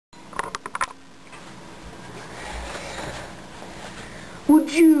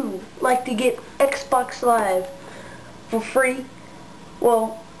Would you like to get Xbox Live for free?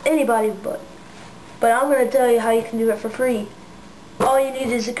 Well, anybody but I'm going to tell you how you can do it for free. All you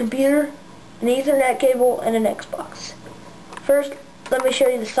need is a computer, an Ethernet cable, and an Xbox. First, let me show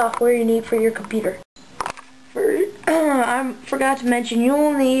you the software you need for your computer. I forgot to mention, you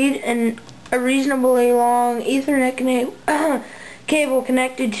will need a reasonably long Ethernet cable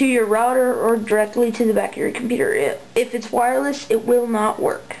connected to your router or directly to the back of your computer. If it's wireless, it will not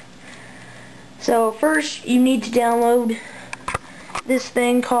work. So first, you need to download this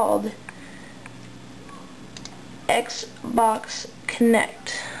thing called Xbox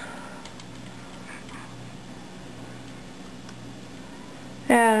Connect.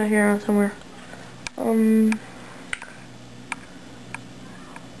 Yeah, here somewhere.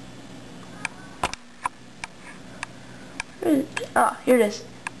 Here it is.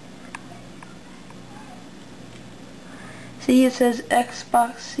 See, it says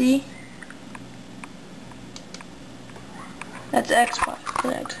Xbox C. That's Xbox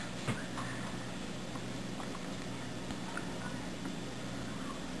Connect.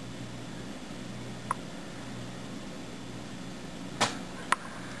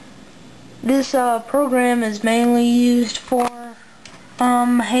 This program is mainly used for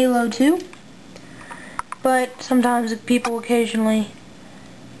Halo 2, but sometimes people occasionally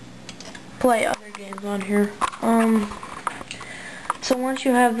play other games on here. So once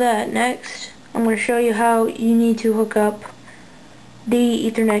you have that, next I'm going to show you how you need to hook up the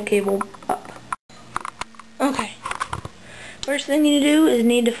Ethernet cable up. Okay, first thing you do is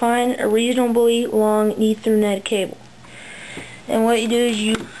need to find a reasonably long Ethernet cable, and what you do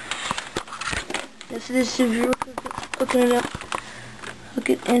is if you're hooking it up, hook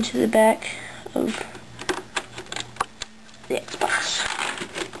it into the back of the Xbox.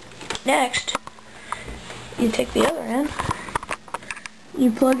 Next, you take the other end,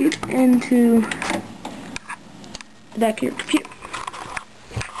 you plug it into the back of your computer.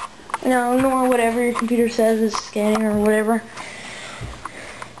 Now, ignore whatever your computer says is scanning or whatever.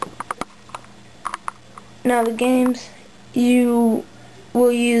 Now, the games you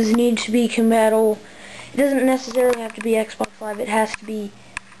will use need to be compatible. It doesn't necessarily have to be Xbox Live, it has to be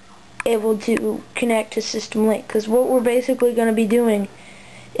able to connect to System Link, because what we're basically going to be doing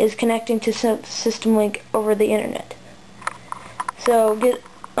is connecting to System Link over the internet. So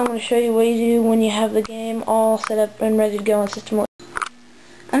I'm going to show you what you do when you have the game all set up and ready to go on System Link.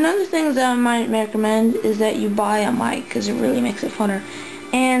 Another thing that I might recommend is that you buy a mic, because it really makes it funner,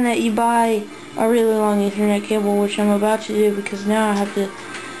 and that you buy a really long Ethernet cable, which I'm about to do because now I have to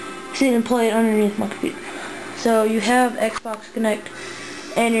sit and play it underneath my computer. So you have Xbox Connect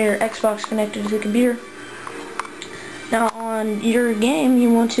and your Xbox connected to the computer. Now on your game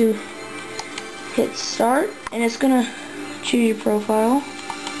you want to hit start, and it's gonna choose your profile,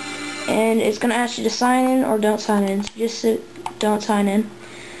 and it's gonna ask you to sign in or don't sign in. So just don't sign in.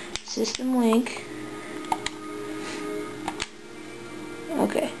 System Link.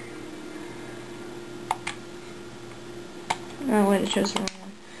 Okay. Oh wait, it chose the wrong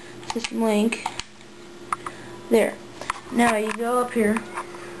one. System Link. There. Now you go up here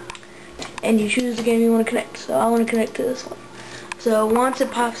and you choose the game you want to connect. So I want to connect to this one. So once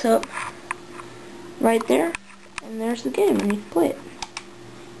it pops up right there, and there's the game, and you can play it.